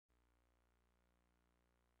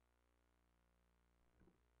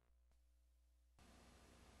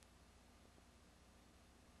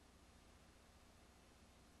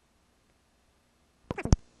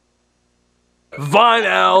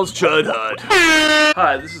VNYLs Chud Hut.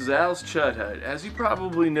 Hi, this is Al's Chud Hut. As you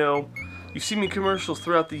probably know, you've seen me in commercials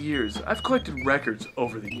throughout the years. I've collected records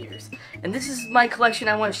over the years. And this is my collection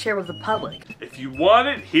I want to share with the public. If you want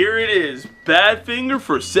it, here it is. Badfinger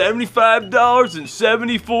for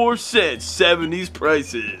 $75.74, 70s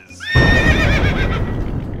prices.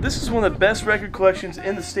 This is one of the best record collections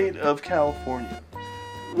in the state of California.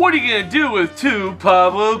 What are you gonna do with two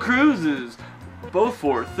Pablo Cruzes? Both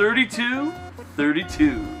for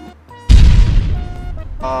 $32.32.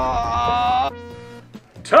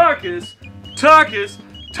 Tarkus,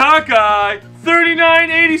 Takai,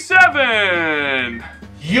 $39.87.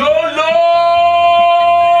 YOLO!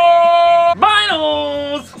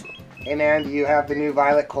 VNYLs! Hey man, do you have the new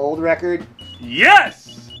Violet Cold record? Yes!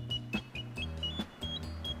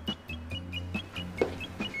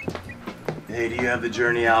 Hey, do you have the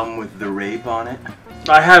Journey album with The Rape on it?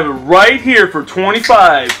 I have it right here for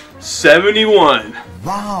 $25.71.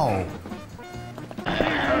 Wow!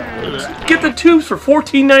 Get the tubes for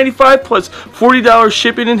 $14.95 plus $40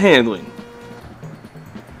 shipping and handling.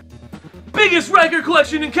 Biggest record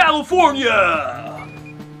collection in California!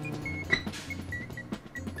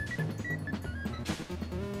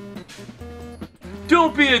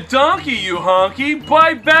 Don't be a donkey, you honky!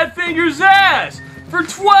 Buy Badfinger's ass for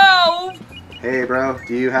 $12! Hey bro,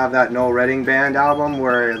 do you have that Noel Redding Band album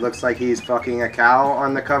where it looks like he's fucking a cow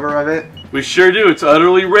on the cover of it? We sure do. It's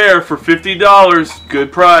utterly rare for $50.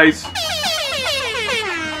 Good price.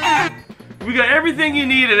 We got everything you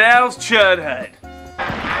need at Al's Chud Hut.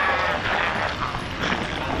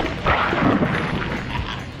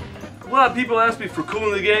 A lot of people asked me for Kool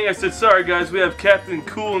and the Gang. I said, sorry guys, we have Captain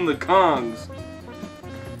Kool and the Kongs.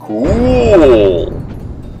 Cool.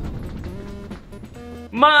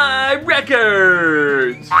 My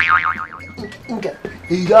records. Okay.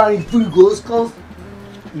 You got any free ghost calls?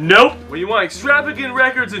 Nope. When you want extravagant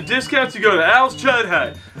records and discounts, you go to Al's Chud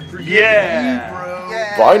Hut.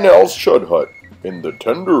 Yeah. VNYLs Chud Hut in the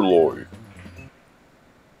Tenderloin.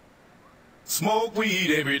 Smoke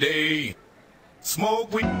weed every day.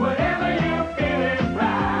 Smoke weed. Whatever you